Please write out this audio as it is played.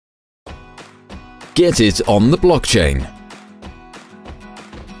Get it on the blockchain.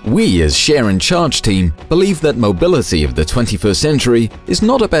 We as Share&Charge team believe that mobility of the 21st century is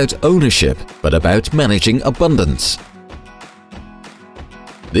not about ownership, but about managing abundance.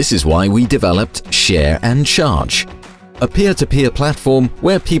 This is why we developed Share&Charge, a peer-to-peer platform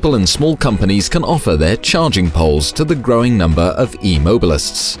where people and small companies can offer their charging poles to the growing number of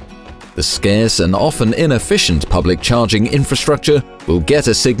e-mobilists. The scarce and often inefficient public charging infrastructure will get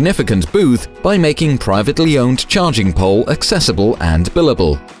a significant boost by making privately owned charging pole accessible and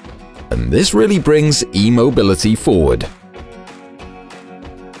billable. And this really brings e-mobility forward.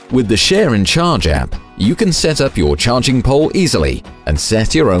 With the Share&Charge app, you can set up your charging pole easily and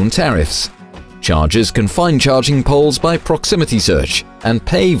set your own tariffs. Chargers can find charging poles by proximity search and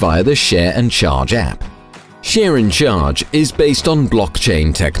pay via the Share&Charge app. Share&Charge is based on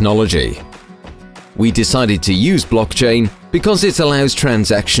blockchain technology. We decided to use blockchain because it allows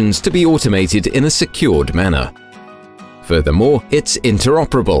transactions to be automated in a secured manner. Furthermore, it's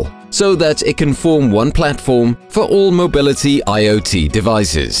interoperable, so that it can form one platform for all mobility IoT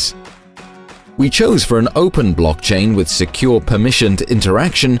devices. We chose for an open blockchain with secure permissioned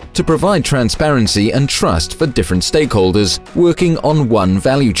interaction to provide transparency and trust for different stakeholders working on one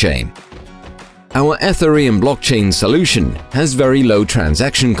value chain. Our Ethereum blockchain solution has very low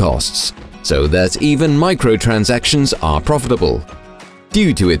transaction costs, so that even microtransactions are profitable.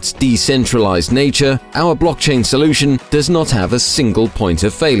 Due to its decentralized nature, our blockchain solution does not have a single point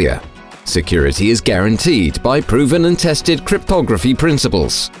of failure. Security is guaranteed by proven and tested cryptography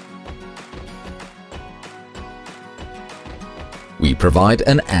principles. We provide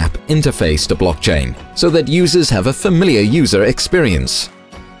an app interface to blockchain so that users have a familiar user experience.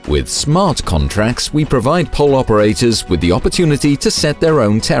 With smart contracts, we provide pole operators with the opportunity to set their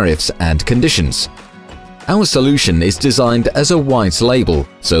own tariffs and conditions. Our solution is designed as a white label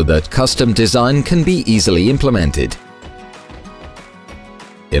so that custom design can be easily implemented.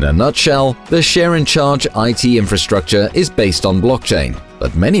 In a nutshell, the Share&Charge IT infrastructure is based on blockchain,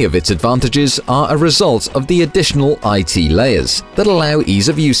 but many of its advantages are a result of the additional IT layers that allow ease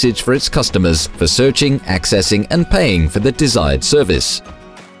of usage for its customers for searching, accessing, and paying for the desired service.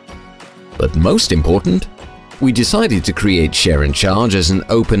 But most important, we decided to create Share&Charge as an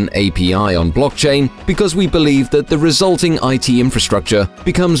open API on blockchain because we believe that the resulting IT infrastructure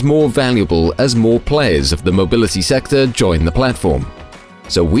becomes more valuable as more players of the mobility sector join the platform.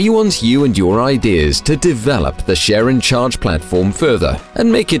 So we want you and your ideas to develop the Share&Charge platform further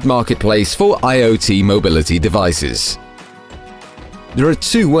and make it marketplace for IoT mobility devices. There are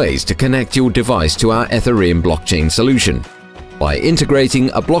two ways to connect your device to our Ethereum blockchain solution: by integrating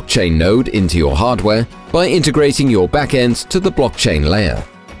a blockchain node into your hardware, by integrating your backend to the blockchain layer.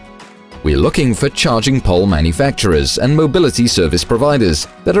 We're looking for charging pole manufacturers and mobility service providers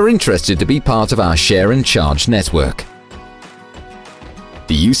that are interested to be part of our Share&Charge network.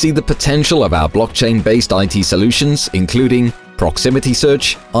 Do you see the potential of our blockchain-based IT solutions, including proximity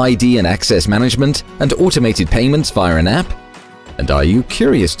search, ID and access management, and automated payments via an app? And are you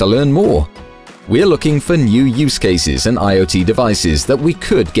curious to learn more? We're looking for new use cases and IoT devices that we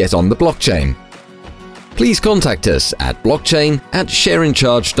could get on the blockchain. Please contact us at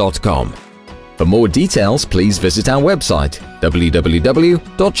blockchain@shareandcharge.com. For more details, please visit our website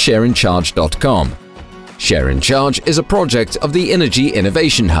www.shareandcharge.com. Share&Charge is a project of the Energy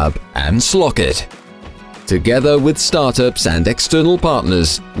Innovation Hub and Slockit. Together with startups and external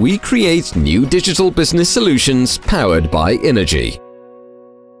partners, we create new digital business solutions powered by energy.